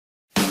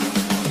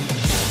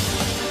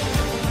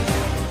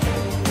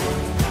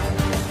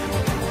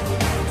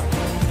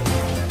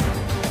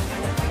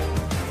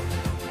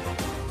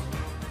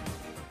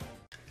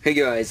Hey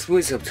guys,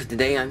 what's up?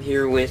 Today I'm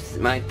here with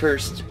my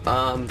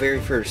very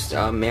first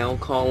mail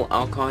call,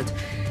 Alcott.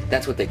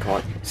 That's what they call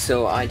it.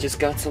 So I just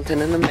got something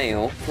in the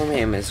mail from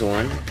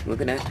Amazon. Look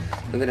at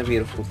that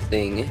beautiful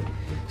thing.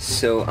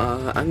 So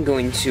I'm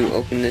going to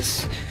open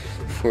this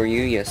for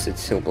you. Yes,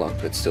 it's still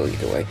blocked, but still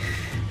either way.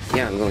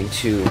 Yeah, I'm going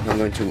to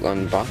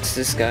unbox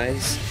this,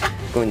 guys.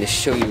 I'm going to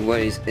show you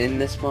what is in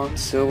this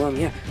box. So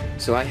yeah.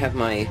 So I have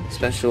my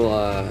special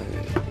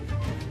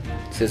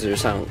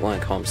scissors. I don't want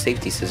to call them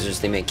safety scissors,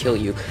 they may kill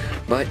you,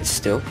 but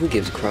still, who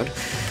gives a crud?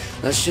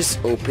 Let's just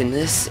open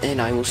this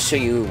and I will show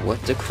you what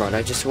the crud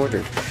I just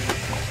ordered.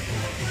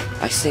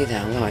 I say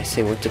that a lot, I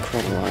say what the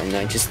crud a lot, and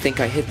I just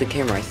think I hit the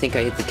camera. I think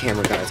I hit the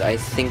camera, guys. I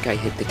think I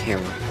hit the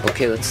camera.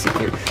 Okay, let's see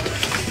here.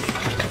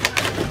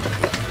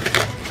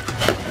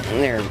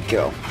 There we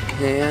go.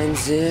 And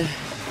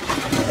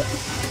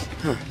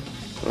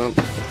well,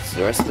 that's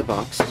the rest of the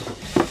box.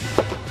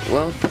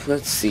 Well,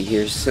 let's see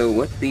here. So,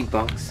 what the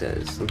box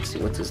says. Let's see,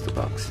 what does the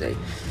box say?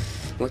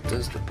 What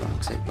does the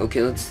box say?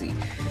 Okay, let's see.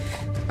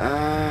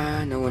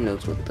 No one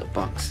knows what the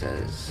box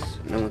says.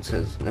 No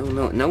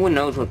one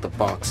knows what the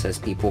box says,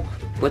 people.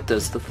 What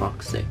does the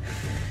box say?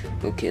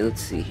 Okay,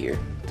 let's see here.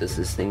 Does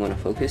this thing want to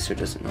focus, or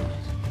does it not?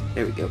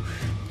 There we go.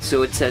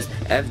 So it says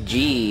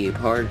FG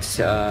parts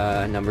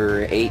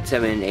number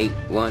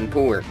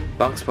 87814.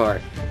 Box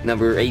part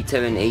number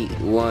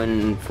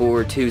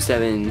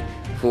 8781427.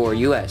 For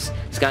US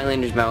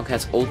Skylanders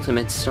Battlecast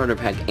Ultimate Starter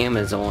Pack,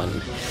 Amazon.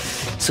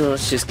 So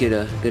let's just get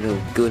a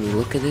good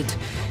look at it.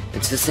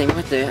 It's the same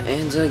right there,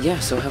 and yeah.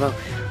 So how about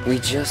we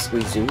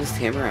zoom this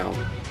camera out,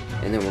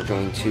 and then we're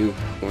going to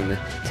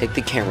take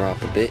the camera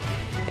off a bit,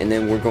 and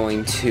then we're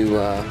going to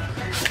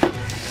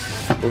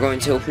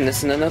open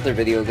this in another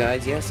video,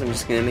 guys. Yes, I'm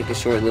just gonna make a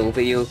short little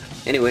video.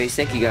 Anyways,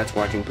 thank you guys for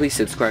watching. Please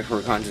subscribe for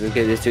more content and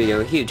give this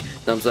video a huge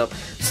thumbs up.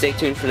 Stay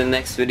tuned for the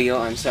next video.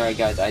 I'm sorry,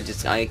 guys.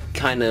 I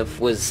kind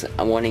of was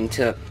wanting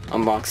to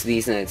unbox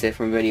these in a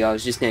different video. I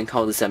was just gonna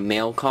call this a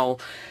mail call.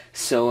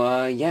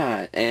 So,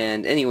 yeah.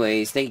 And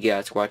anyways, thank you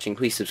guys for watching.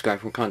 Please subscribe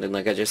for more content,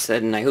 like I just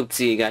said, and I hope to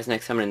see you guys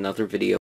next time in another video.